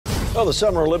Well, the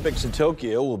Summer Olympics in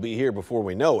Tokyo will be here before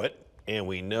we know it, and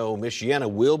we know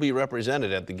Michiana will be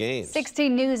represented at the Games.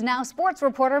 16 News Now sports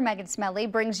reporter Megan Smedley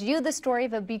brings you the story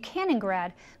of a Buchanan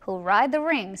grad who'll ride the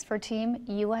rings for Team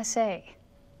USA.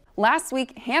 Last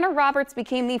week, Hannah Roberts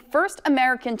became the first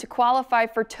American to qualify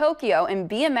for Tokyo in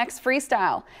BMX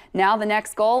freestyle. Now the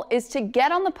next goal is to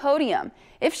get on the podium.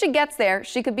 If she gets there,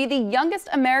 she could be the youngest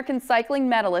American cycling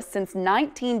medalist since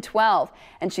 1912,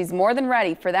 and she's more than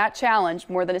ready for that challenge,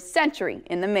 more than a century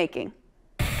in the making.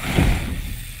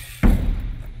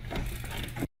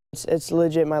 It's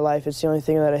legit my life. It's the only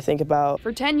thing that I think about.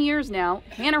 For 10 years now,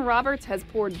 Hannah Roberts has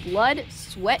poured blood,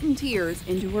 sweat, and tears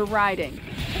into her riding.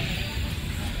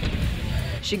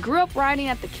 She grew up riding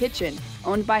at the Kitchen,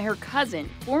 owned by her cousin,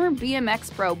 former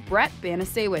BMX pro Brett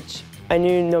Banasewicz. I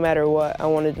knew no matter what, I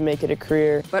wanted to make it a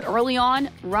career. But early on,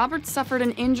 Roberts suffered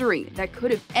an injury that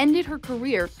could have ended her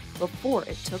career before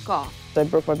it took off. I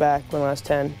broke my back when I was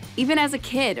 10. Even as a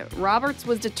kid, Roberts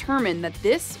was determined that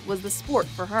this was the sport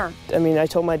for her. I mean, I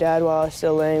told my dad while I was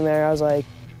still laying there, I was like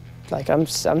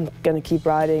I'm gonna keep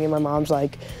riding, and my mom's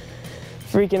like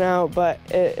freaking out. But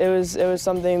it was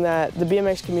something that the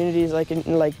BMX community is like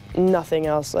nothing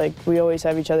else. Like, we always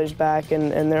have each other's back,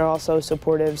 and they're all so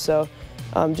supportive. So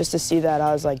just to see that,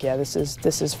 I was like, yeah, this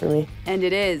is for me. And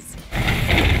it is.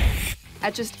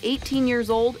 At just 18 years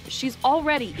old, she's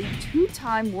already a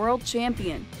two-time world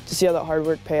champion. To see all that hard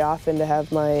work pay off and to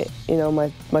have my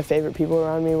favorite people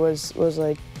around me was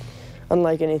like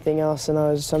unlike anything else, and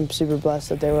I'm super blessed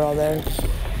that they were all there.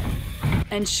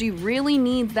 And she really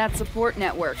needs that support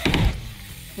network.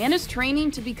 Hannah's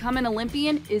training to become an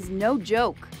Olympian is no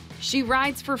joke. She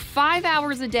rides for 5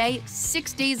 hours a day,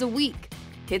 6 days a week.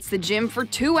 Hits the gym for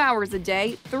 2 hours a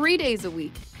day, 3 days a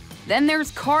week. Then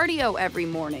there's cardio every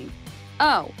morning.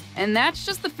 Oh, and that's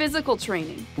just the physical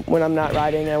training. When I'm not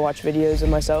riding, I watch videos of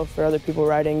myself or other people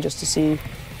riding just to see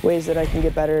ways that I can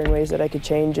get better and ways that I could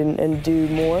change and do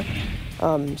more.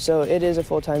 So it is a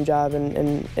full-time job,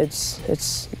 and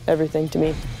it's everything to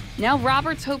me. Now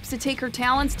Roberts hopes to take her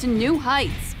talents to new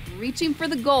heights, reaching for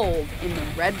the gold in the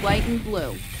red, white, and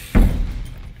blue.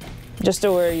 Just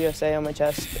to wear USA on my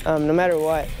chest, no matter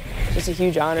what, it's a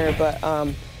huge honor,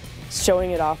 but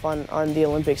showing it off on the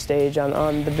Olympic stage,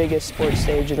 on the biggest sports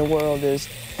stage in the world is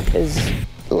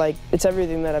like, it's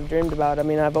everything that I've dreamed about. I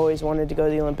mean, I've always wanted to go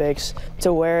to the Olympics.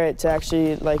 To wear it, to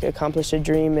actually accomplish a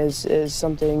dream is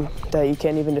something that you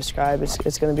can't even describe.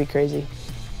 It's going to be crazy.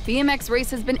 BMX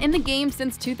race has been in the game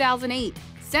since 2008,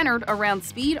 centered around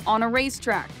speed on a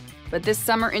racetrack. But this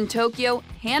summer in Tokyo,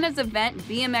 Hannah's event,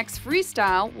 BMX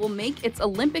Freestyle, will make its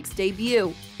Olympics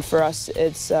debut. For us,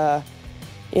 it's a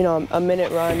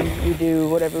minute run. We do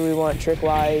whatever we want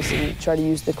trick-wise and try to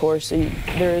use the course. So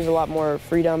there is a lot more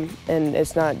freedom, and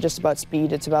it's not just about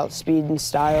speed. It's about speed and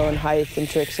style and height and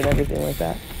tricks and everything like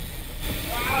that.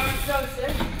 Wow, that's so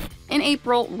sick. In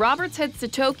April, Roberts heads to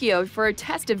Tokyo for a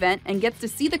test event and gets to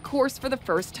see the course for the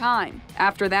first time.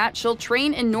 After that, she'll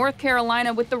train in North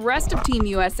Carolina with the rest of Team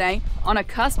USA on a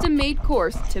custom-made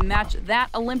course to match that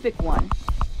Olympic one.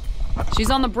 She's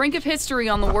on the brink of history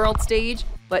on the world stage,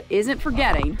 but isn't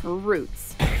forgetting her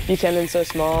roots. Buchanan's so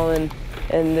small, and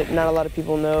not a lot of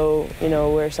people know,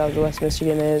 where Southwest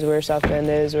Michigan is, where South Bend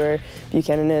is, where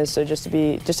Buchanan is. So just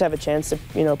to have a chance to,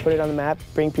 put it on the map,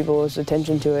 bring people's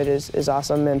attention to it is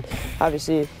awesome. And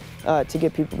obviously, to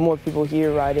get more people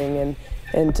here riding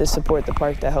and to support the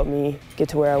park that helped me get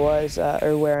to where I was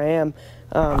or where I am,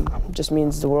 just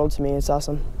means the world to me. It's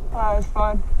awesome. Wow, it's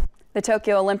fun. The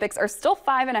Tokyo Olympics are still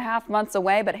 5.5 months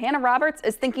away, but Hannah Roberts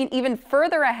is thinking even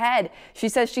further ahead. She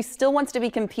says she still wants to be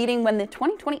competing when the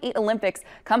 2028 Olympics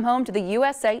come home to the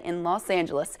USA in Los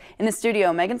Angeles. In the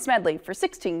studio, Megan Smedley for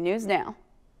 16 News Now.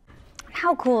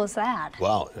 How cool is that?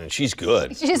 Wow, and she's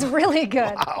good. She's really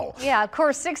good. Wow. Yeah, of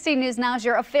course, 16 News Now is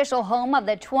your official home of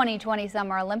the 2020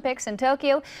 Summer Olympics in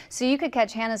Tokyo, so you could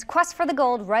catch Hannah's quest for the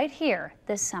gold right here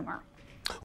this summer.